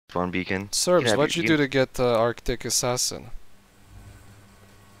Spawn beacon. Serbs, what'd you do to get Arctic Assassin?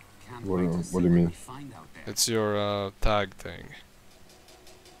 What do you mean? It's your tag thing.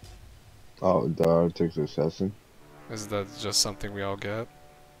 Oh, the Arctic Assassin? Is that just something we all get?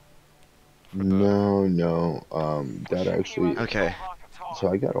 No, that actually... Okay. So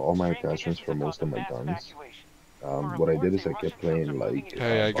I got all my attachments for most of my guns. What I did is I kept playing, like...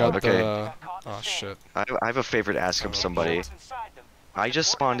 Hey, I got okay. the... Oh, shit. I have a favor to ask of somebody. I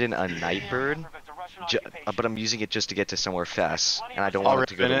just spawned in a Nightbird, but I'm using it just to get to somewhere fast, and I don't want it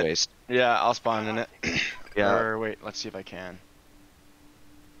to go to waste. Yeah, I'll spawn in it. Yeah. Or wait, let's see if I can.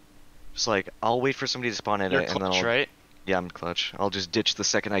 Just like, I'll wait for somebody to spawn in You're it, and then clutch, I'll... right? Yeah, I'm clutch. I'll just ditch the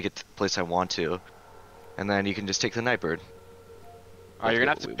second I get to the place I want to. And then you can just take the Nightbird. Oh, you're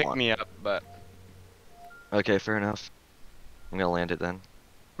gonna have to pick me up, but... Okay, fair enough. I'm gonna land it then.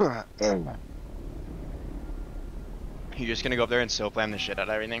 You're just gonna go up there and so-plan the shit out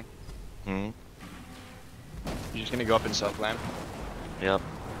of everything? Hmm? You're just gonna go up and so-plan? Yep.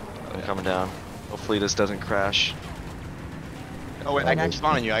 I'm coming down. Hopefully this doesn't crash. Oh wait, I can actually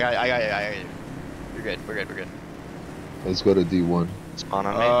spawn on you. I got you. You're good, we're good. Let's go to D1. Spawn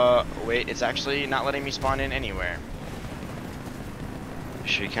on me? Wait, it's actually not letting me spawn in anywhere. You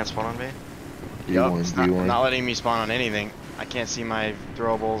sure you can't spawn on me? Yup, D1, it's D1. not letting me spawn on anything. I can't see my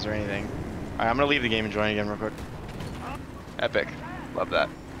throwables or anything. Alright, I'm gonna leave the game and join again real quick. Epic. Love that.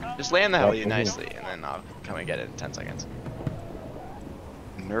 Just land the heli nicely, and then I'll come and get it in 10 seconds.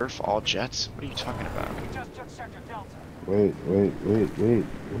 Nerf all jets? What are you talking about? Wait.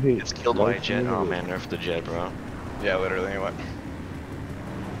 It's killed by a jet. Oh man, nerf the jet, bro. Yeah, literally, what?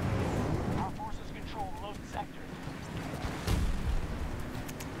 Our forces control most sectors.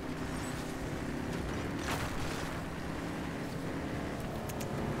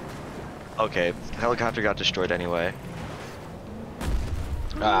 Okay, the helicopter got destroyed anyway.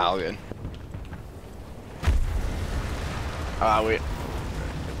 Ah, all good. Ah, wait.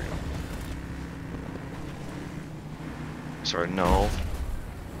 Sorry, no.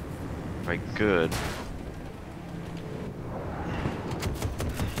 Right, good.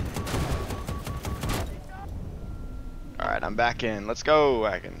 Alright, I'm back in. Let's go.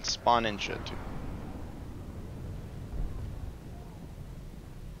 I can spawn in shit too.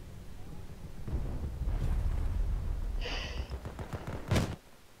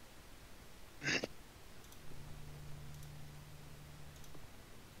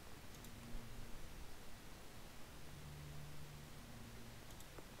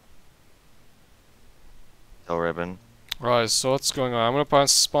 Tell Ribbon. Right, so what's going on? I'm gonna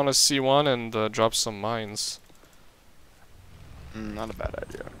spawn a C1 and drop some mines. Not a bad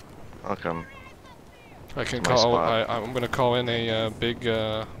idea. I'll come. I can It's my call. spot. I'm gonna call in a big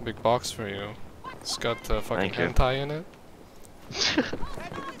box for you. It's got fucking Thank you. hentai in it.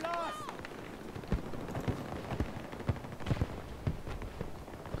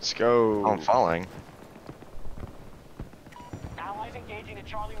 Let's go. Oh, I'm falling. Allies engaging at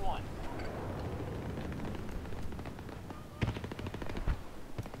Charlie 1.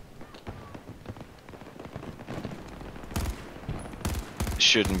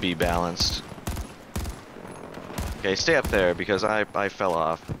 Shouldn't be balanced. Okay, stay up there because I fell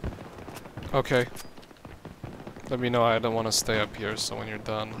off. Okay. Let me know. I don't want to stay up here. So when you're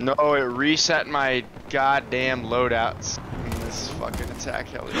done. No, it reset my goddamn loadouts in this fucking attack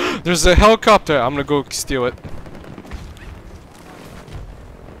heli. There's a helicopter. I'm gonna go steal it.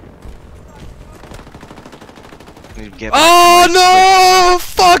 Oh no!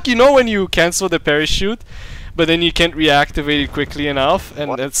 Fuck! You know when you cancel the parachute, but then you can't reactivate it quickly enough,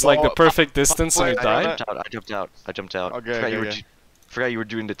 and it's like the perfect distance, and you die. I jumped out. Okay, Forgot you were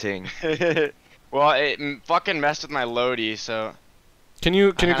doing the thing. Well, it fucking messed with my loadie, so. Can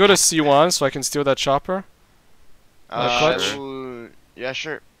you go to C1 so I can steal that chopper? Clutch? Yeah,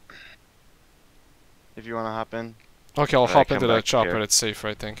 sure. If you wanna hop in. Okay, I'll hop come into that back chopper. here. It's safe,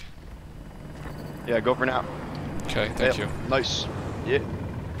 I think. Yeah, go for now. Okay, thank you. Nice. Yeah.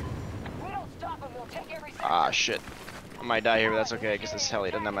 We don't stop them, they'll take every sector. Ah, shit. I might die here, but that's okay, because this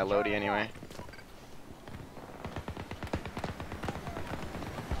heli doesn't have my loadie anyway.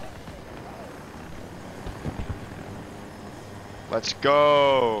 Let's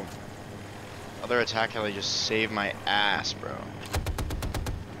go! Other attack heli just saved my ass, bro.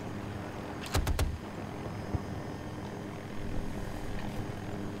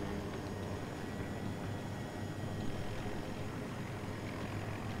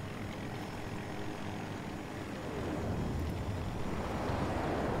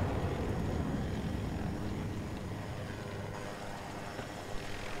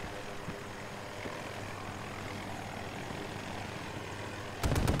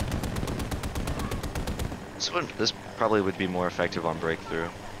 This probably would be more effective on breakthrough.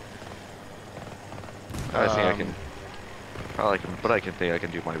 I think I can. Probably can, but I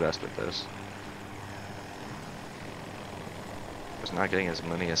can do my best with this. Just not getting as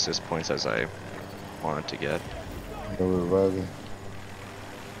many assist points as I wanted to get. No, revive me.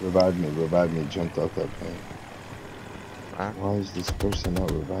 Revive me, jumped out that plane. Huh? Why is this person not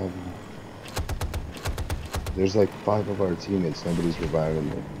reviving me? There's like 5 of our teammates, nobody's reviving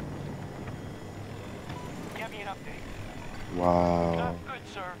me. Give me an update. Wow. Not good,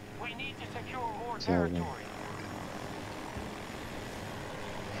 sir. We need to secure more Terrible. territory.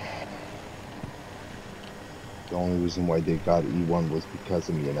 The only reason why they got E1 was because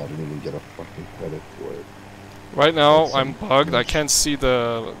of me, and I didn't even get a fucking credit for it. Right now, That's I'm some bugged. I bullshit. can't see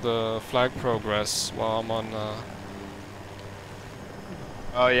the flag progress while I'm on.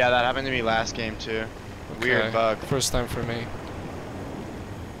 Oh yeah, that happened to me last game too. Weird Okay, bug. First time for me.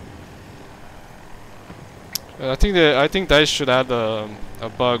 I think DICE should add a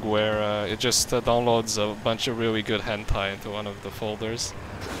bug where it just downloads a bunch of really good hentai into one of the folders.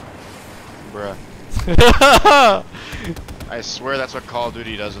 Bruh. I swear that's what Call of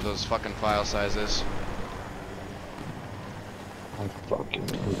Duty does with those fucking file sizes. I fucking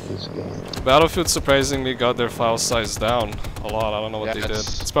hate this game. Battlefield surprisingly got their file size down a lot. I don't know what Yeah, they did.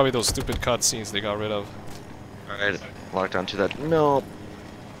 It's probably those stupid cutscenes they got rid of. Alright, locked onto that. No.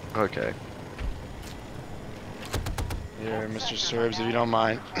 Okay. Here, Mr. Serbs, if you don't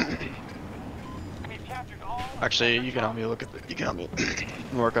mind. We've captured all. Actually, you can help me look at you can help me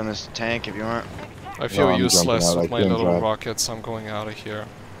work on this tank if you want. I feel I'm jumping useless out, I with my can't little drive. rockets. I'm going out of here.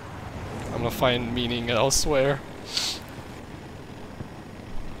 I'm gonna find meaning elsewhere.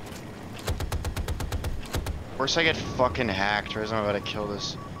 Of course I get fucking hacked. Right as I'm about to kill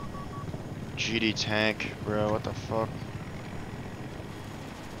this GD tank, bro. What the fuck?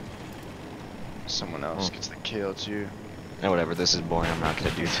 Someone else gets the kill too. No, whatever. This is boring. I'm not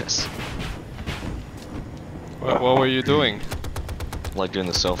gonna do this. What were you doing? Like doing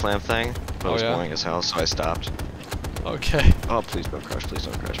the SOFLAM thing, but it was yeah? boring as hell, so I stopped. Okay. Oh, please don't crash. Please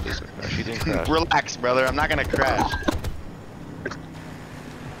don't crash. Please don't crash. You didn't crash. Relax, brother. I'm not gonna crash.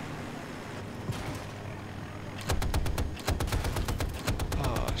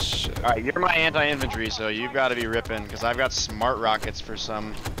 Oh shit. Alright, you're my anti-infantry, so you've got to be ripping, because I've got smart rockets for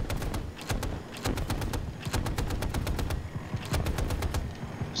some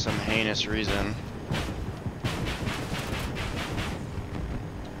heinous reason.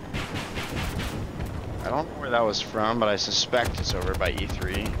 I don't know where that was from, but I suspect it's over by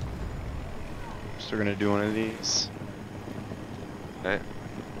E3. So we're gonna do one of these. Okay.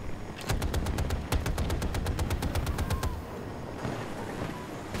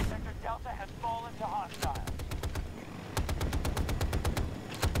 Sector Delta has fallen to hostile.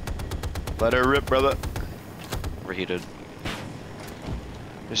 Let her rip, brother. Reheated.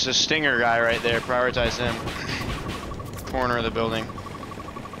 There's a Stinger guy right there. Prioritize him. Corner of the building.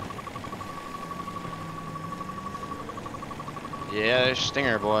 Yeah, there's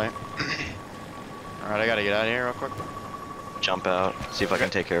Stinger, boy. Alright, I gotta get out of here real quick. Jump out. See if I can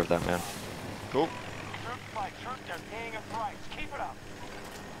take care of that man. Cool. Troops by troops are paying a price. Keep it up.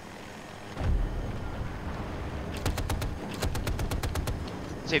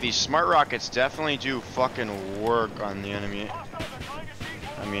 Say these smart rockets definitely do fucking work on the enemy. Hostiles are trying to seize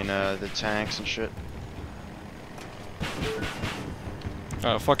one. I mean, the tanks and shit.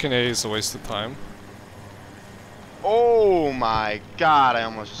 Fucking A is a waste of time. Oh my god, I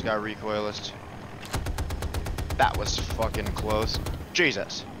almost just got recoilless. That was fucking close.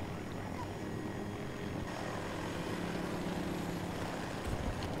 Jesus.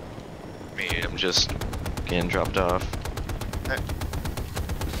 Me, I'm just getting dropped off.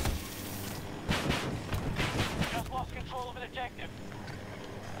 Just lost control of an objective.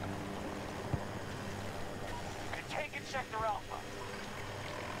 We're taking Sector Alpha.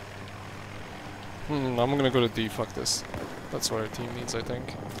 I'm gonna go to D. Fuck this. That's what our team needs, I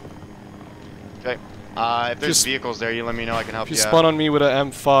think. Okay. If there's Just- vehicles there, you let me know. I can help If you you spawn out. on me with a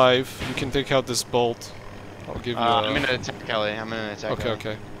M5, you can take out this bolt. I'll give you I'm a... in an attack alley. I'm in an attack Okay, alley.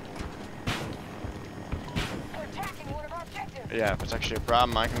 okay. We're attacking one of our objectives. Yeah, if it's actually a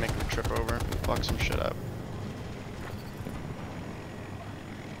problem, I can make the trip over and fuck some shit up.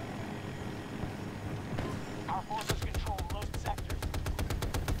 Our forces control most sectors.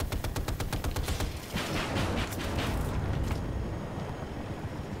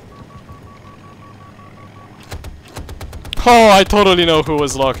 Oh, I totally know who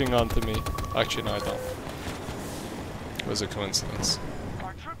was locking onto me. Actually, no, I don't. It was a coincidence.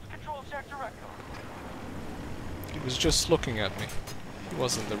 Our troops control Sector Echo. He was just looking at me. He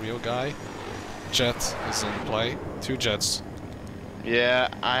wasn't the real guy. jet is in play. 2 jets. Yeah,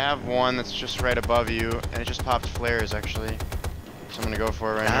 I have one that's just right above you, and it just popped flares actually. So I'm gonna go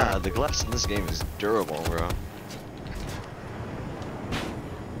for it right now. The glass in this game is durable, bro.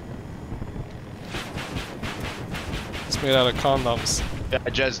 It's made out of condoms. Yeah,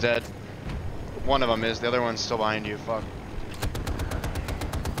 jet's dead. One of them is. The other one's still behind you. Fuck.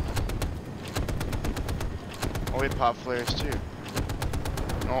 Oh, we pop flares too.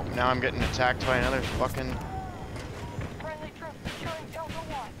 Oh, now I'm getting attacked by another fucking. Friendly troops securing Delta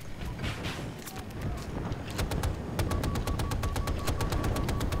 1.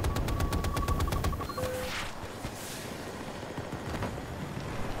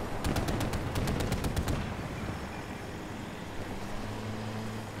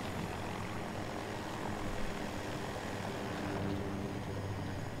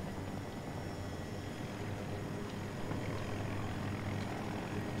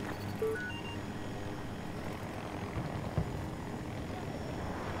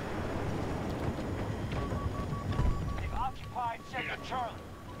 They've occupied Sector Charlie.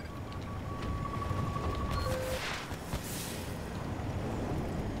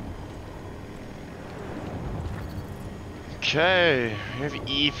 Okay, we have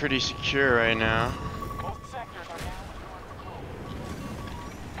E pretty secure right now. Both sectors are now under control.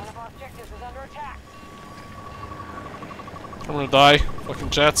 One of our objectives is under attack. I'm gonna die. Fucking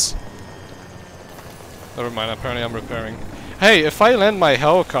jets. Never mind, apparently I'm repairing. Hey, if I land my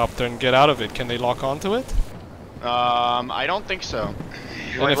helicopter and get out of it, can they lock onto it? I don't think so.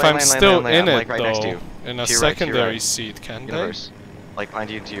 And if I'm still in it, like right next to though, you. in a To your right, to your secondary right. seat, can they? Universe. Like behind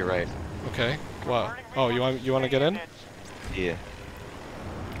you to your right. Okay. Wow. Oh, you want to get in? Yeah.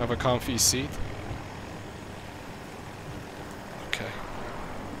 Have a comfy seat. Okay.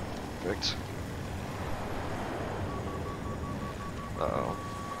 Perfect. Uh-oh.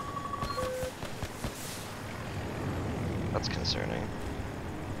 That's concerning.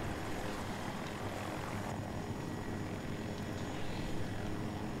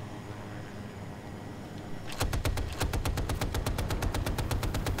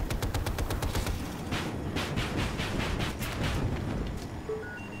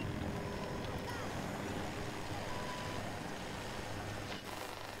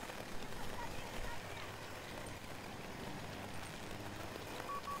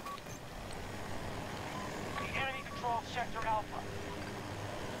 The enemy controls Sector Alpha.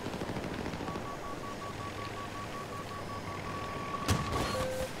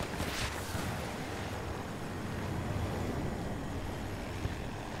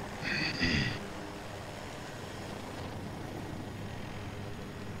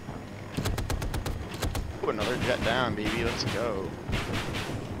 Ooh, another jet down, baby. Let's go.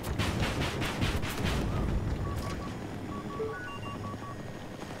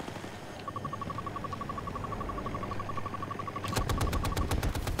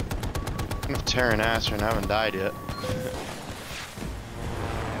 I'm tearing ass and I haven't died yet.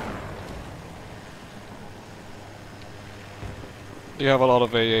 You have a lot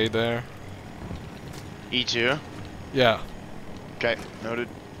of AA there. E2? Yeah. Okay, noted.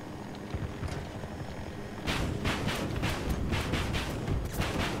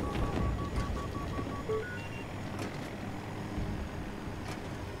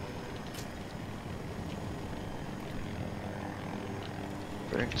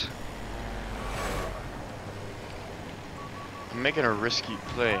 Perfect. I'm making a risky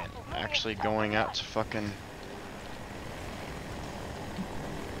play, actually going out to fucking.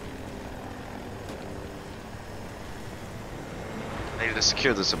 I need to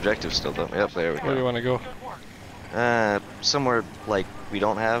secure this objective still, though. Yep, there we Where do you go. want to go? Good work. Somewhere like we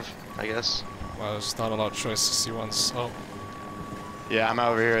don't have, I guess. Well, there's not a lot of choices. C1's. Oh. Yeah, I'm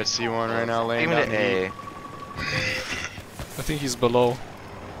over here at C1 right now, laying Aiming down at A. I think he's below.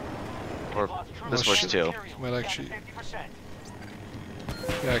 Or this works too. Might actually. 50%.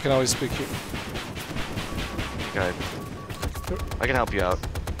 Yeah, I can always pick you. Okay. I can help you out.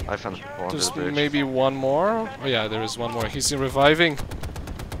 I found the people under There's the bridge. maybe one more. Oh yeah, there is one more. He's reviving.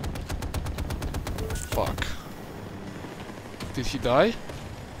 Fuck. Did he die?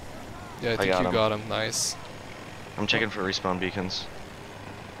 Yeah, I think got you him. got him. Nice. I'm checking for respawn beacons.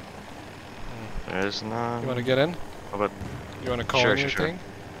 There's none. You want to get in? How about You want to call Sure, in your sure, sure. thing?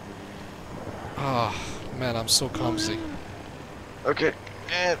 Ah, man, I'm so clumsy. okay?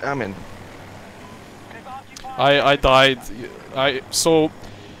 And I'm in. They've occupied I died.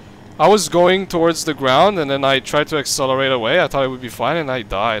 I was going towards the ground and then I tried to accelerate away. I thought it would be fine and I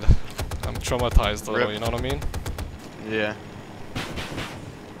died. I'm traumatized though, Rip. you know what I mean? Yeah.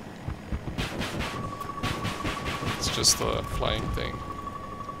 It's just a flying thing.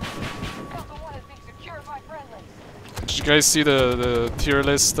 Delta 1 is Did you guys see the tier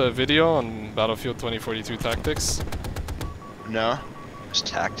list video on Battlefield 2042 Tactics? No. Just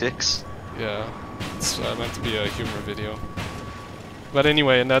tactics. Yeah, it's meant to be a humor video. But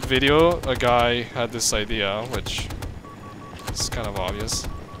anyway, in that video, a guy had this idea, which is kind of obvious.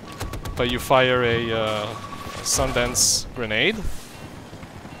 But you fire a Sundance grenade,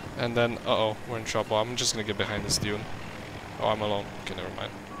 and then, uh-oh, we're in trouble. I'm just gonna get behind this dude. Oh, I'm alone. Okay, never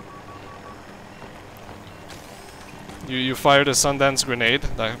mind. You fire the Sundance grenade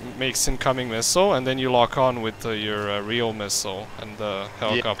that makes incoming missile, and then you lock on with your real missile, and the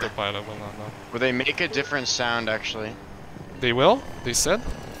helicopter pilot will not know. Will they make a different sound actually? They will? They said?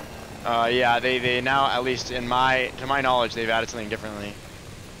 Yeah, they now, at least to my knowledge, they've added something differently.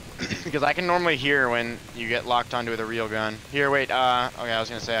 Because I can normally hear when you get locked onto with a real gun. Here, wait, okay, I was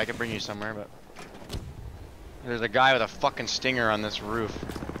gonna say I could bring you somewhere, but there's a guy with a fucking stinger on this roof.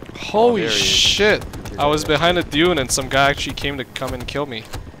 Holy shit! I was behind a dune and some guy actually came to come and kill me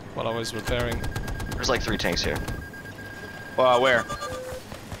while I was repairing. There's like 3 tanks here. Where?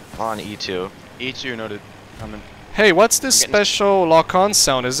 On E2. E2 noted. Coming. Hey, what's this special lock-on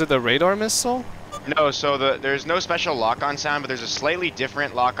sound? Is it a radar missile? No, so there's no special lock-on sound, but there's a slightly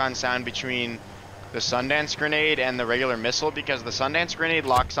different lock-on sound between the Sundance grenade and the regular missile, because the Sundance grenade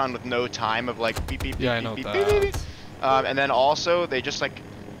locks on with no time of like beep beep beep Yeah, I beep know beep, that. beep, beep, beep. And then also they just like,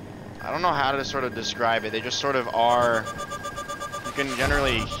 I don't know how to sort of describe it. They just sort of are. You can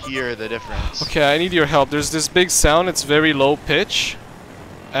generally hear the difference. Okay, I need your help. There's this big sound. It's very low pitch,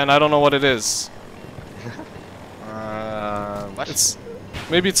 and I don't know what it is. What? It's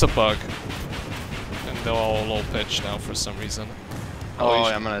maybe it's a bug, and they're all low pitch now for some reason. Oh,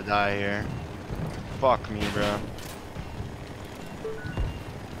 I'm gonna die here. Fuck me, bro.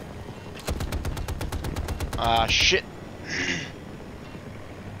 Ah, shit.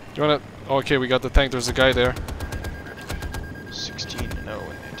 You wanna? Okay, we got the tank. There's a guy there. 16 to 0 in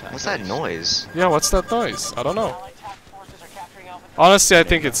the attack. What's that noise? Yeah, what's that noise? I don't know. Honestly, I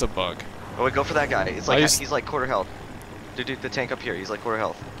think it's a bug. Oh, wait, go for that guy. It's like he's like quarter health. Dude, the tank up here. He's like quarter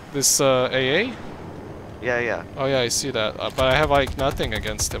health. This AA? Yeah, yeah. Oh yeah, I see that. But I have like nothing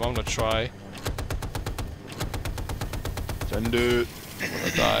against him. I'm gonna try. Send it. I'm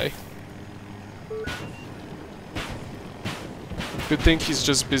gonna die. Good thing he's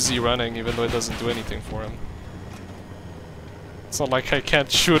just busy running, even though it doesn't do anything for him. It's not like I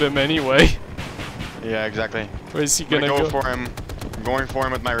can't shoot him anyway. Yeah, exactly. Where is he I'm gonna gonna go? go for him. I'm going for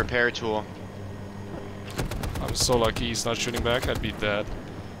him with my repair tool. I'm so lucky he's not shooting back. I'd be dead.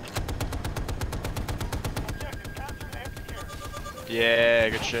 Yeah,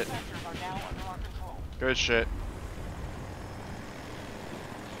 good shit. Good shit.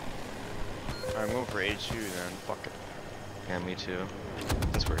 Alright, move for A2 then. Fuck it. Yeah, me too.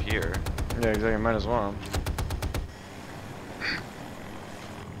 Since we're here. Yeah, exactly. Might as well.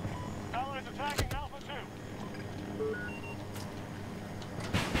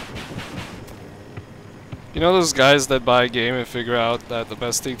 You know those guys that buy a game and figure out that the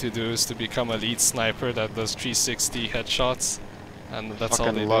best thing to do is to become a lead sniper that does 360 headshots, and that's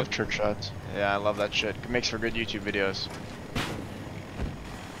all they love do. trick shots. Yeah, I love that shit. It makes for good YouTube videos.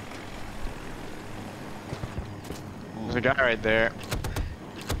 There's a guy right there.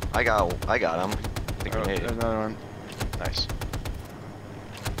 I got him. The Oh, grenade. there's another one. Nice.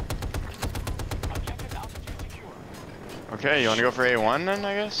 Okay, you want to go for A1 then,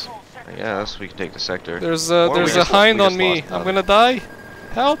 I guess? Yes, we can take the sector. There's Or we a just- hind we on just me. lost I'm that. gonna die.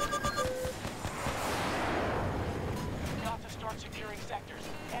 Help!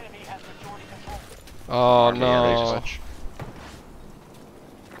 Oh Okay, yeah,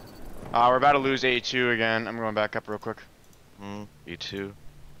 no. We're about to lose A2 again. I'm going back up real quick. E2.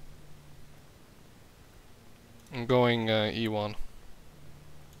 I'm going E1.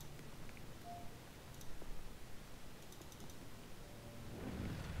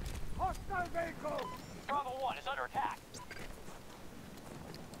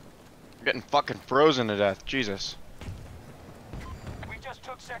 I'm getting fucking frozen to death. Jesus. We just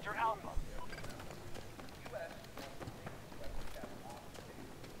took Sector Alpha.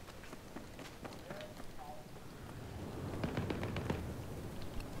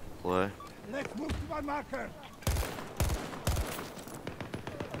 Play. Let's move to my marker.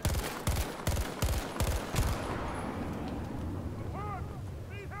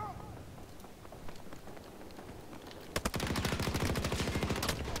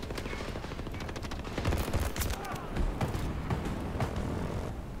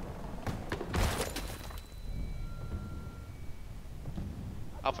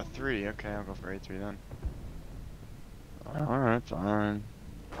 Alpha 3. Okay, I'll go for A3 then. Alright, fine.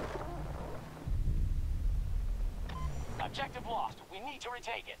 Objective lost. We need to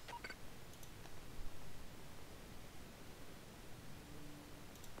retake it.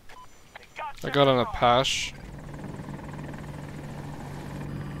 I got an Apache.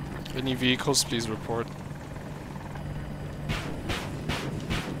 Any vehicles, please report.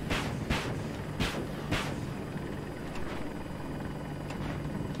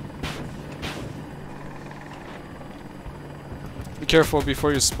 Be careful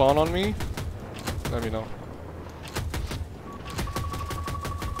before you spawn on me. Let me know.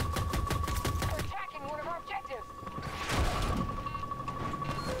 We're attacking one of our objectives.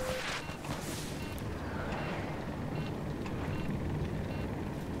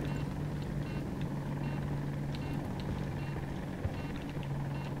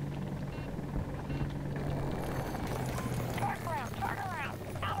 Turn around, turn around.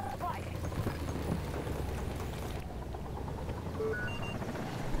 Out of the fight.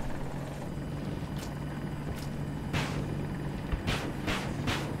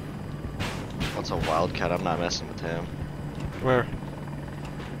 That's a wildcat. I'm not messing with him. Where?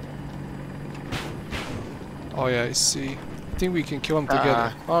 Oh yeah, I see. I think we can kill him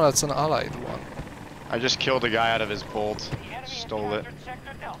together. Oh, that's an allied one. I just killed a guy out of his bolt. The enemy Stole it. encountered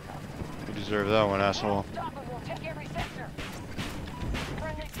Sector Delta. You deserve that one, asshole. Stop and we'll take every sector.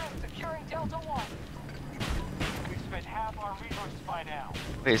 Friendly troops securing Delta 1. We've spent half our resources by now.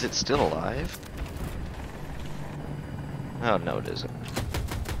 Wait, is it still alive? Oh no, it isn't.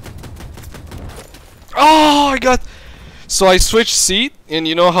 Oh, I got. So I switched seat, and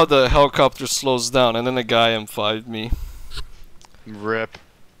you know how the helicopter slows down, and then the guy M5'd me. Rip.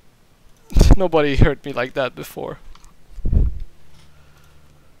 Nobody hurt me like that before.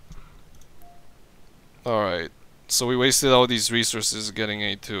 Alright, so we wasted all these resources getting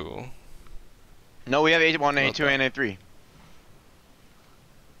A2. No, we have A1, A2, Okay. and A3.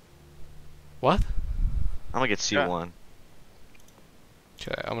 What? I'm gonna get C1.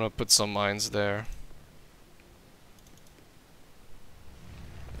 Okay, I'm gonna put some mines there.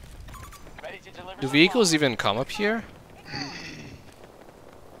 Ready to deliver Do the vehicles bomb. even come up here?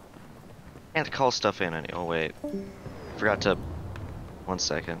 Can't call stuff in any. Oh wait, forgot to. 1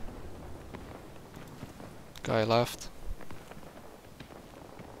 second. Guy left.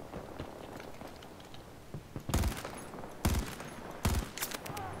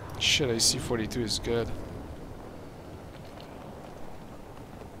 Shit, AC-42 is good.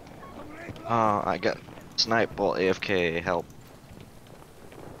 I got snipe ball AFK. Help.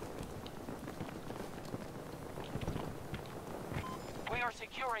 We are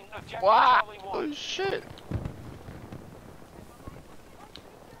securing objective Wow. Charlie Oh 1. shit.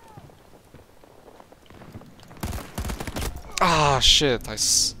 Ah, shit,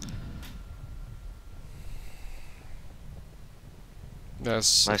 Yes,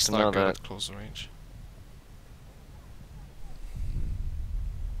 Nice it's to not know good that. at close range.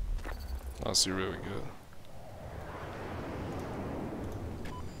 Honestly, really good.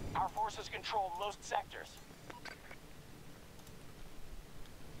 Our forces control most sectors.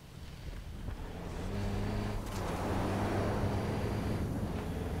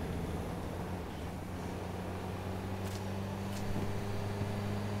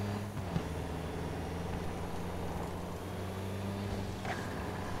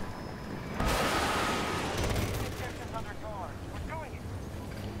 Objectives under guard. We're doing it.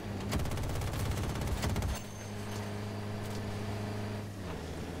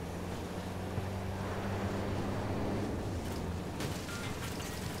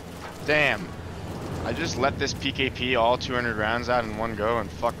 Damn. I just let this PKP all 200 rounds out in one go, and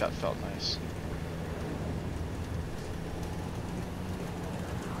fuck, that felt nice.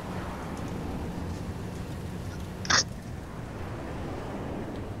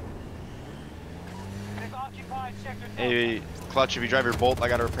 They've occupied sector Delta. Hey, Clutch, if you drive your Bolt, I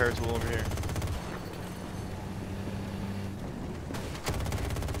got a repair tool over here.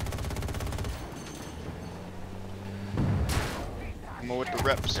 I'm with the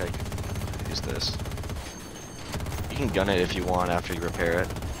reps. Okay, use this. You can gun it if you want after you repair it.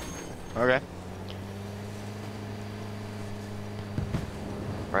 Okay.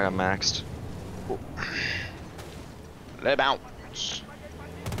 Right, I'm maxed. Let bounce.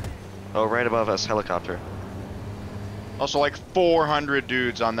 Oh, right above us, helicopter. Also, like 400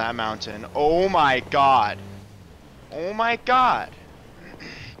 dudes on that mountain. Oh my god. Oh my god.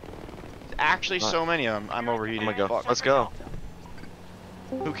 Actually, so many of them. I'm overheating. I'm gonna go. Fuck. Let's go.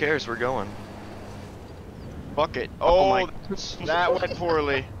 Who cares? We're going. Fuck it. Oh Oh, my- that went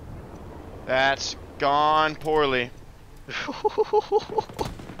poorly. That's gone poorly.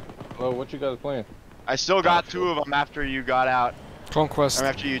 Well, what you guys playing? I still got two of them after you got out. Conquest. I'm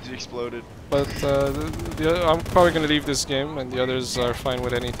after you exploded. But I'm probably gonna leave this game, and the others are fine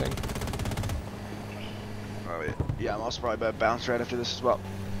with anything. Oh yeah, I'm also probably about to bounce right after this as well.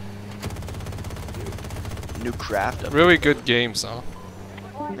 New craft. Really good games, huh?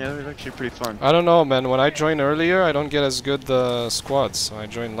 Yeah, they're actually pretty fun. I don't know, man. When I join earlier, I don't get as good squads. When I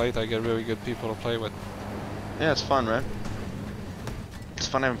join late, I get really good people to play with. Yeah, it's fun, right? It's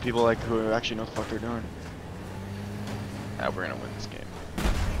fun having people like who actually know what the fuck they're doing. Yeah, we're gonna win this game.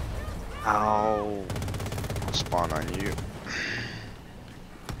 Ow. I'll spawn on you.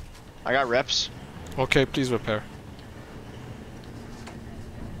 I got reps. Okay, please repair.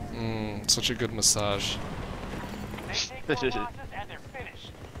 Such a good massage.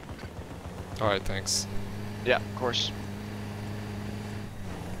 Alright, thanks. Yeah, of course.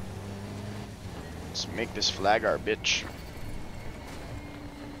 Let's make this flag our bitch.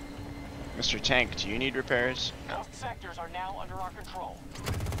 Mr. Tank, do you need repairs? Most sectors are now under our control.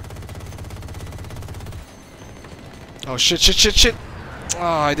 Oh shit! Oh,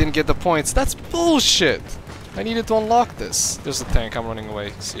 I didn't get the points. That's bullshit! I needed to unlock this. There's a tank, I'm running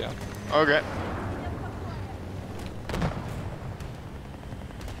away. See ya. Okay.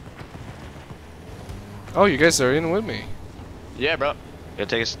 Oh, you guys are in with me. Yeah, bro. Yeah,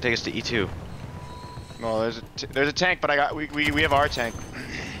 take us to E2. No, there's a tank, but we have our tank.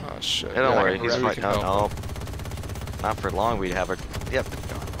 Oh shit. Yeah, don't Yeah, worry, he's we fine. can No, help. no, not for long. We'd have our. Yep.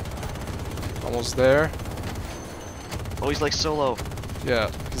 Almost there. Oh, he's like solo. Yeah,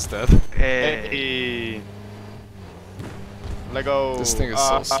 he's dead. Hey. Let go. This thing is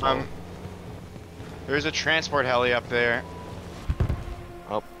so slow. There's a transport heli up there.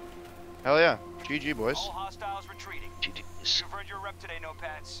 Oh. Hell yeah. GG, boys. All hostiles retreating. GG's. You've earned your rep today,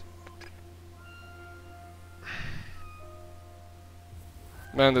 notepads.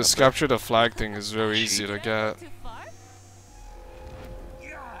 Man, this capture the flag thing is very easy to get.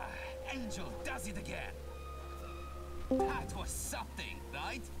 Yeah, Angel does it again. That was something,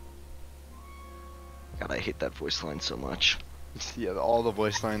 right? God, I hate that voice line so much. Yeah, all the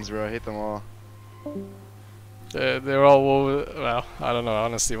voice lines, bro. I hate them all. They're all well. I don't know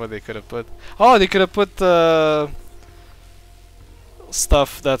honestly what they could have put. Oh, they could have put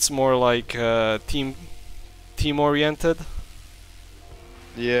stuff that's more like team oriented.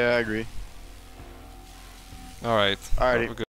 Yeah, I agree. All right. Alrighty. Have a good